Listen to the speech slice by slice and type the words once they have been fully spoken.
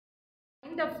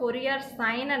The Fourier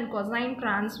sine and cosine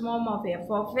transform of f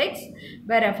of x,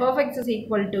 where f of x is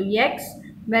equal to x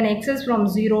when x is from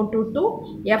 0 to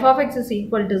 2, f of x is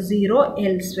equal to 0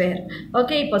 elsewhere.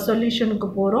 Okay, இப்போ சொல்யூஷனுக்கு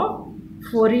போறோம்.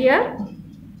 Fourier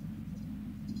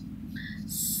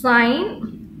sine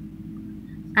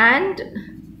and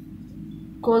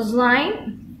cosine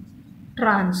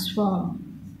transform.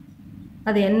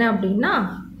 அது என்ன அப்படின்னா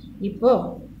இப்போ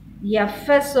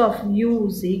fs of u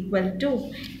is equal to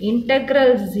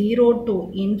integral 0 to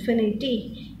infinity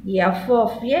f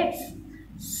of x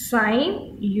sin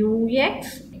ux.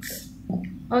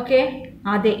 Okay,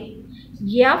 adhe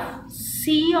f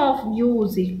c of u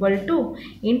is equal to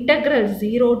integral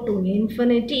 0 to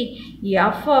infinity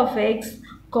f of x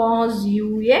cos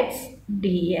ux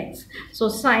dx. So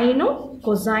sine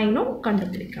cosine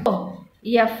கண்டுபிடிக்கலாம்.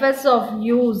 fs of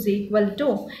u is equal to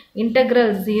integral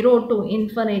 0 to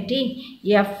infinity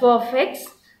f of x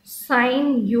sin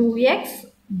ux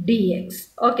dx.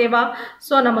 Okay வா?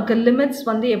 So நமக்கு limits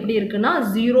வந்து எப்படி இருக்குன்னா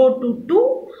 0 to 2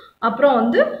 அப்புறம்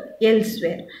வந்து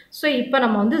elsewhere. So இப்போ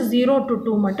நம்ம வந்து 0 to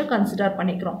 2 மட்டும் கன்சிடர்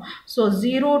பண்ணிக்கிறோம். So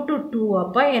 0 to 2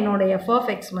 அப்போ என்னோட f of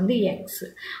x வந்து x.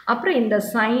 அப்புறம் இந்த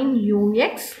sin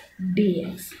ux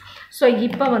dx. So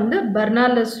இப்போ வந்து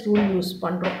பெர்னாலஸ் ரூல் யூஸ்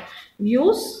பண்ணுறோம்.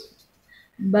 Use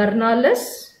Bernoullis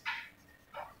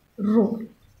rule.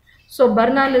 So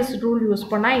Bernoullis rule use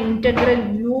பண்ணா integral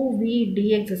u v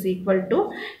dx is equal to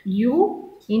u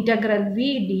integral v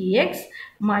dx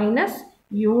minus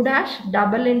u dash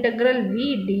double integral v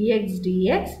dx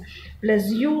dx plus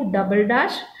u double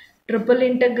dash triple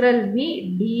integral v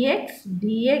dx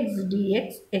dx dx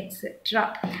etc.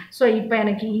 So இப்போ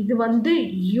எனக்கு இது வந்து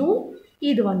u,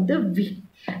 இது வந்து v.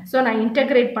 So நான்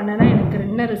integrate பண்ணனா எனக்கு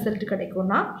என்ன ரிசல்ட்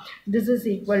கிடைக்கும்னா this is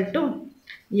equal to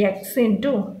x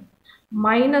into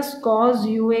minus cos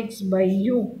ux by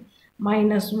u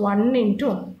minus 1 into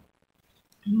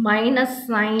minus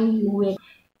sin ux.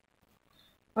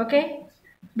 Okay,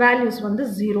 values வந்து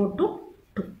 0 to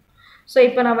 2. So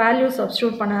இப்போ நான் value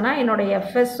substitute பண்ணனா என்னோட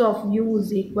fs of u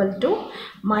is equal to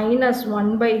minus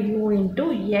 1 by u into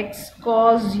x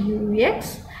cos ux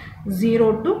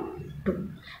 0 to 2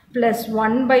 plus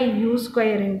 1 by u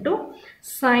square into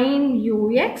sin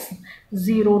ux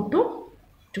 0 to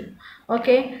 2.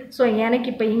 Okay, so எனக்கு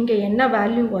இப்போ இங்கே என்ன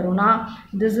value வரும்னா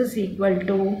this is equal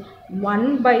to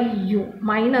 1 by u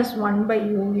minus 1 by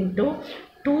u into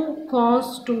 2 cos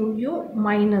 2u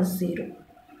minus 0.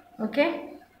 Okay,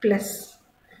 plus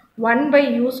 1 by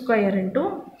u square into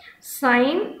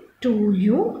sin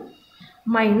 2u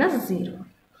minus 0.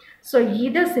 So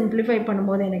இதை simplify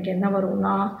பண்ணும்போது எனக்கு என்ன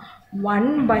வரும்னா 1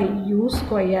 by u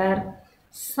square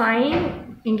sin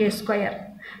இங்கே square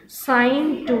sin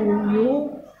 2u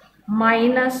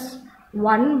minus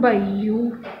 1 by u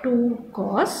 2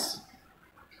 cos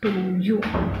 2u.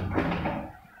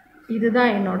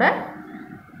 இதுதான் என்னோட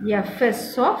fs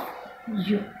of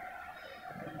u.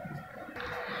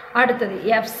 அடுத்தது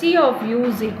fc of u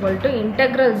is equal to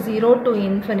integral 0 to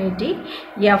infinity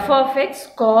f of x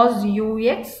cos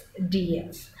ux dx.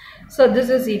 So this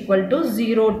is equal to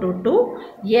 0 to 2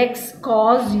 x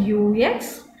cos ux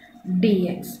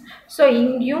dx. So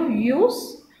இங்கேயும் use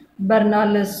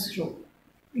Bernoullis rule.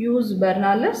 Use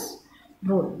Bernoullis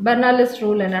rule. Bernoullis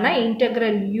rule என்னன்னா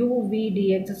integral u v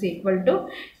dx is equal to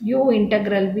u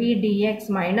integral v dx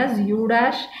minus u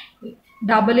dash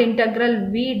double integral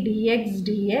v dx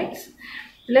dx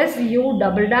plus u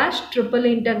double dash triple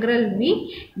integral v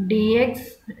dx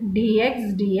dx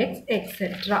dx etc.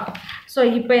 So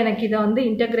இப்போ எனக்கு இதை வந்து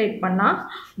integrate பண்ணா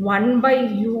 1 by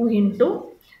u into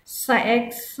x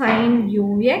sin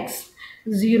ux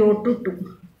 0 to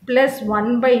 2 plus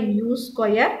 1 by u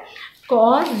square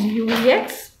cos ux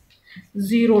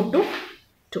 0 to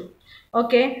 2.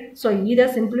 Okay, so இதை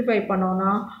simplify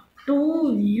பண்ணோம்னா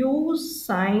 2u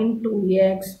sin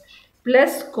 2x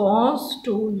plus cos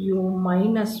 2u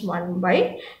minus 1 by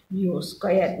u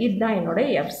square. இதுதான் என்னோட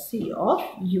fc of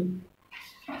u.